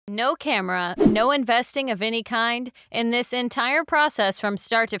No camera, no investing of any kind, and this entire process from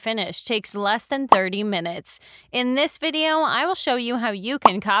start to finish takes less than 30 minutes. In this video, I will show you how you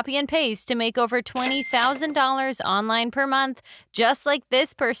can copy and paste to make over $20,000 online per month, just like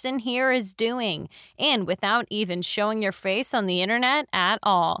this person here is doing, and without even showing your face on the internet at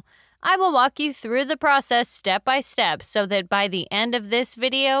all. I will walk you through the process step by step so that by the end of this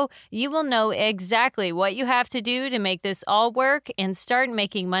video, you will know exactly what you have to do to make this all work and start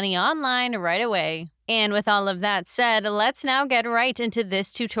making money online right away. And with all of that said, let's now get right into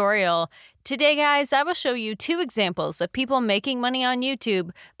this tutorial. Today, guys, I will show you 2 examples of people making money on YouTube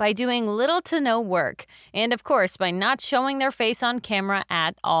by doing little to no work, and of course, by not showing their face on camera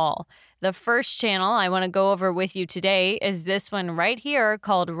at all. The first channel I want to go over with you today is this one right here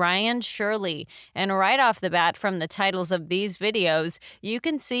called Ryan Shirley. And right off the bat from the titles of these videos, you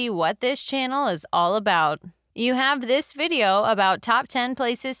can see what this channel is all about. You have this video about top 10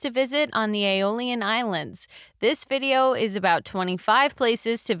 places to visit on the Aeolian Islands. This video is about 25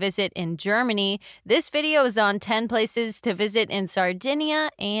 places to visit in Germany. This video is on 10 places to visit in Sardinia,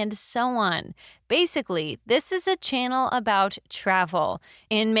 and so on. Basically, this is a channel about travel,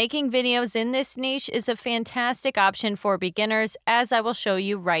 and making videos in this niche is a fantastic option for beginners, as I will show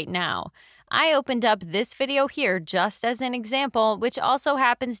you right now. I opened up this video here just as an example, which also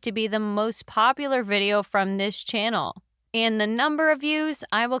happens to be the most popular video from this channel. And the number of views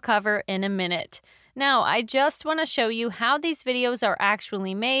I will cover in a minute. Now, I just want to show you how these videos are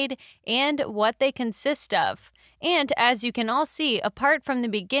actually made and what they consist of. And as you can all see, apart from the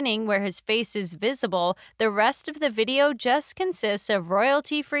beginning where his face is visible, the rest of the video just consists of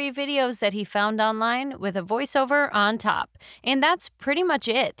royalty-free videos that he found online with a voiceover on top. And that's pretty much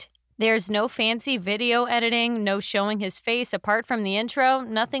it. There's no fancy video editing, no showing his face apart from the intro,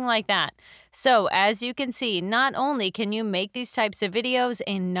 nothing like that. So as you can see, not only can you make these types of videos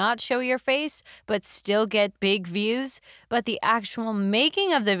and not show your face, but still get big views, but the actual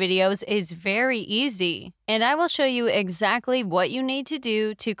making of the videos is very easy. And I will show you exactly what you need to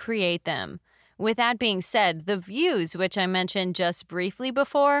do to create them. With that being said, the views, which I mentioned just briefly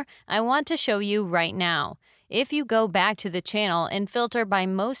before, I want to show you right now. If you go back to the channel and filter by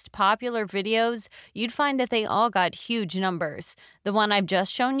most popular videos, you'd find that they all got huge numbers. The one I've just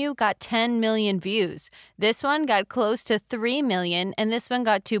shown you got 10 million views. This one got close to 3 million, and this one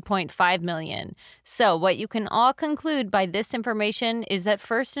got 2.5 million. So what you can all conclude by this information is that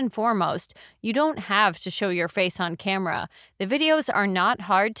first and foremost, you don't have to show your face on camera. The videos are not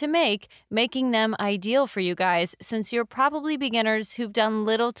hard to make, making them ideal for you guys since you're probably beginners who've done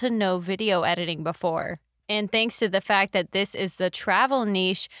little to no video editing before. And thanks to the fact that this is the travel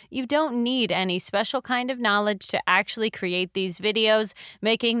niche, you don't need any special kind of knowledge to actually create these videos,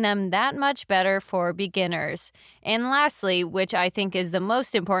 making them that much better for beginners. And lastly, which I think is the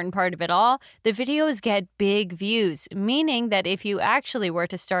most important part of it all, the videos get big views, meaning that if you actually were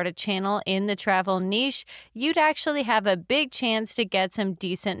to start a channel in the travel niche, you'd actually have a big chance to get some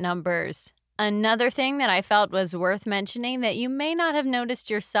decent numbers. Another thing that I felt was worth mentioning that you may not have noticed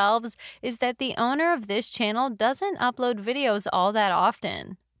yourselves is that the owner of this channel doesn't upload videos all that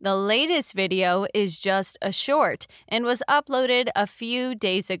often. The latest video is just a short and was uploaded a few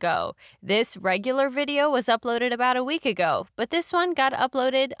days ago. This regular video was uploaded about a week ago, but this one got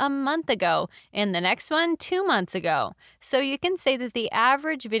uploaded a month ago, and the next one 2 months ago. So you can say that the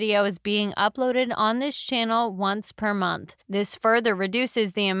average video is being uploaded on this channel once per month. This further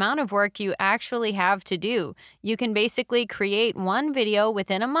reduces the amount of work you actually have to do. You can basically create one video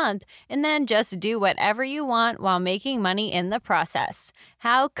within a month and then just do whatever you want while making money in the process.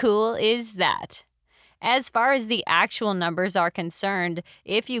 How cool is that? As far as the actual numbers are concerned,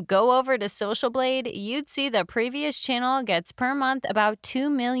 if you go over to Social Blade, you'd see the previous channel gets per month about 2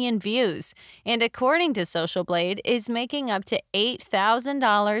 million views, and according to Social Blade, is making up to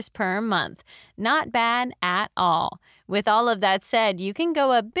 $8,000 per month. Not bad at all. With all of that said, you can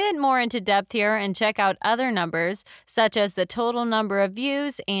go a bit more into depth here and check out other numbers, such as the total number of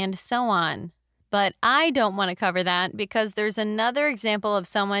views and so on. But I don't want to cover that because there's another example of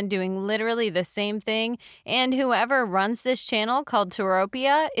someone doing literally the same thing, and whoever runs this channel called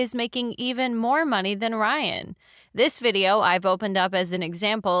Touropia is making even more money than Ryan. This video I've opened up as an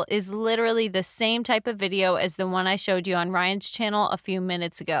example is literally the same type of video as the one I showed you on Ryan's channel a few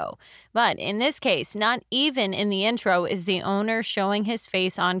minutes ago. But in this case, not even in the intro is the owner showing his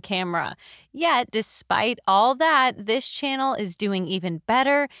face on camera. Yet, despite all that, this channel is doing even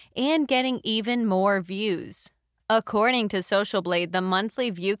better and getting even more views. According to Social Blade, the monthly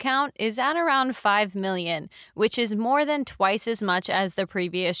view count is at around 5 million, which is more than twice as much as the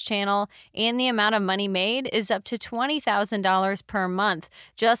previous channel, and the amount of money made is up to $20,000 per month,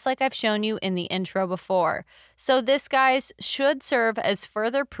 just like I've shown you in the intro before. So this, guys, should serve as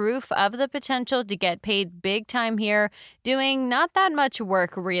further proof of the potential to get paid big time here, doing not that much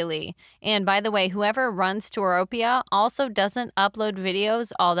work really. And by the way, whoever runs Touropia also doesn't upload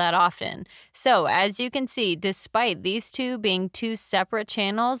videos all that often. So as you can see, despite these two being two separate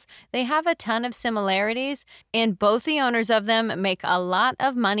channels, they have a ton of similarities, and both the owners of them make a lot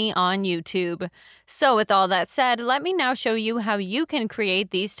of money on YouTube. So with all that said, let me now show you how you can create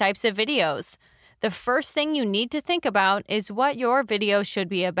these types of videos. The first thing you need to think about is what your video should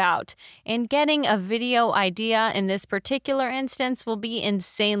be about, and getting a video idea in this particular instance will be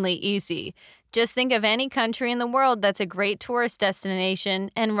insanely easy. Just think of any country in the world that's a great tourist destination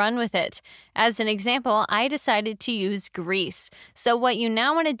and run with it. As an example, I decided to use Greece. So what you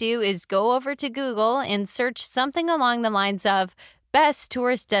now want to do is go over to Google and search something along the lines of best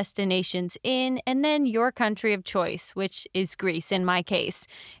tourist destinations in, and then your country of choice, which is Greece in my case.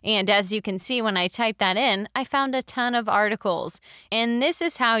 And as you can see, when I typed that in, I found a ton of articles. And this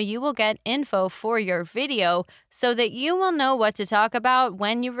is how you will get info for your video so that you will know what to talk about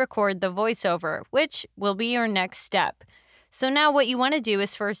when you record the voiceover, which will be your next step. So now what you want to do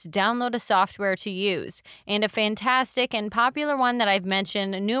is first download a software to use, and a fantastic and popular one that I've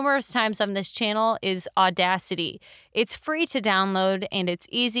mentioned numerous times on this channel is Audacity. It's free to download and it's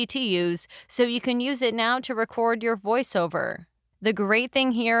easy to use, so you can use it now to record your voiceover. The great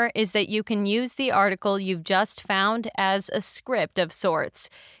thing here is that you can use the article you've just found as a script of sorts.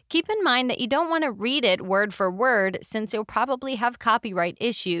 Keep in mind that you don't want to read it word for word since you'll probably have copyright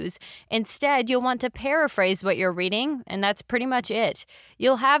issues. Instead, you'll want to paraphrase what you're reading, and that's pretty much it.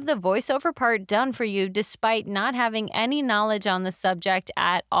 You'll have the voiceover part done for you despite not having any knowledge on the subject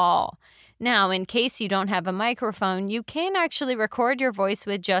at all. Now, in case you don't have a microphone, you can actually record your voice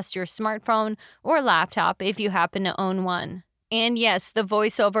with just your smartphone or laptop if you happen to own one. And yes, the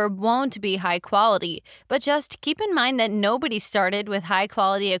voiceover won't be high quality, but just keep in mind that nobody started with high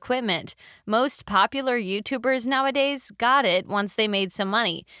quality equipment. Most popular YouTubers nowadays got it once they made some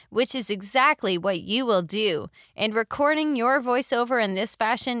money, which is exactly what you will do. And recording your voiceover in this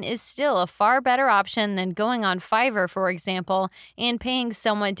fashion is still a far better option than going on Fiverr, for example, and paying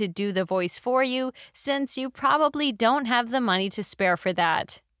someone to do the voice for you, since you probably don't have the money to spare for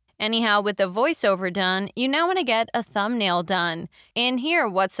that. Anyhow, with the voiceover done, you now want to get a thumbnail done. And here,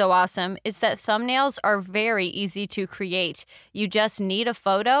 what's so awesome is that thumbnails are very easy to create. You just need a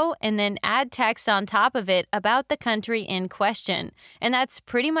photo and then add text on top of it about the country in question. And that's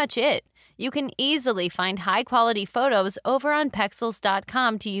pretty much it. You can easily find high-quality photos over on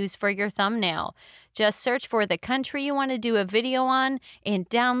Pexels.com to use for your thumbnail. Just search for the country you want to do a video on and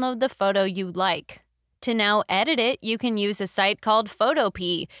download the photo you like. To now edit it, you can use a site called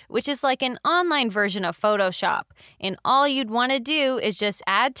Photopea, which is like an online version of Photoshop. And all you'd want to do is just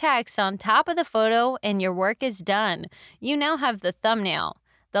add text on top of the photo and your work is done. You now have the thumbnail.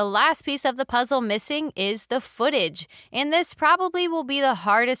 The last piece of the puzzle missing is the footage, and this probably will be the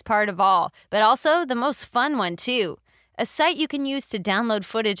hardest part of all, but also the most fun one too. A site you can use to download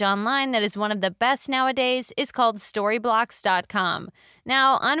footage online that is one of the best nowadays is called Storyblocks.com.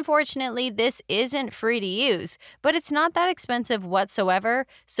 Now, unfortunately, this isn't free to use, but it's not that expensive whatsoever,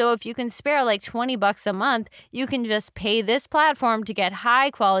 so if you can spare like $20 a month, you can just pay this platform to get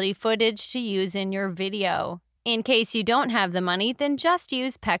high-quality footage to use in your video. In case you don't have the money, then just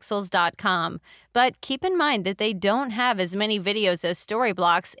use Pexels.com. But keep in mind that they don't have as many videos as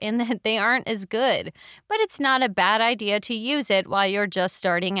Storyblocks and that they aren't as good. But it's not a bad idea to use it while you're just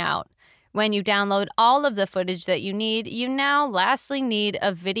starting out. When you download all of the footage that you need, you now lastly need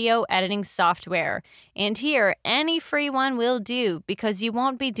a video editing software. And here, any free one will do because you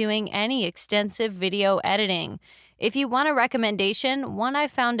won't be doing any extensive video editing. If you want a recommendation, one I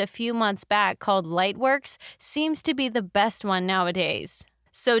found a few months back called Lightworks seems to be the best one nowadays.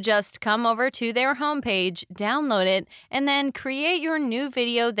 So just come over to their homepage, download it, and then create your new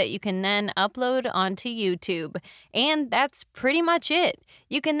video that you can then upload onto YouTube. And that's pretty much it.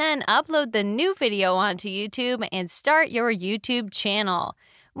 You can then upload the new video onto YouTube and start your YouTube channel.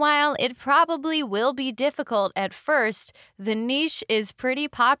 While it probably will be difficult at first, the niche is pretty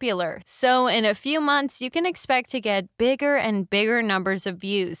popular. So in a few months, you can expect to get bigger and bigger numbers of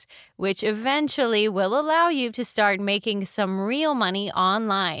views, which eventually will allow you to start making some real money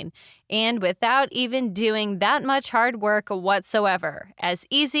online. And without even doing that much hard work whatsoever. As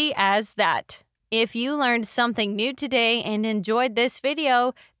easy as that. If you learned something new today and enjoyed this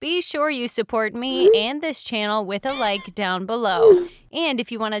video, be sure you support me and this channel with a like down below. And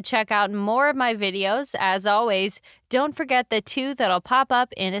if you want to check out more of my videos, as always, don't forget the 2 that'll pop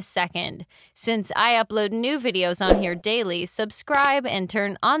up in a second. Since I upload new videos on here daily, subscribe and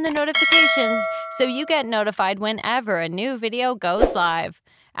turn on the notifications so you get notified whenever a new video goes live.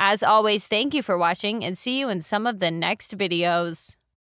 As always, thank you for watching and see you in some of the next videos.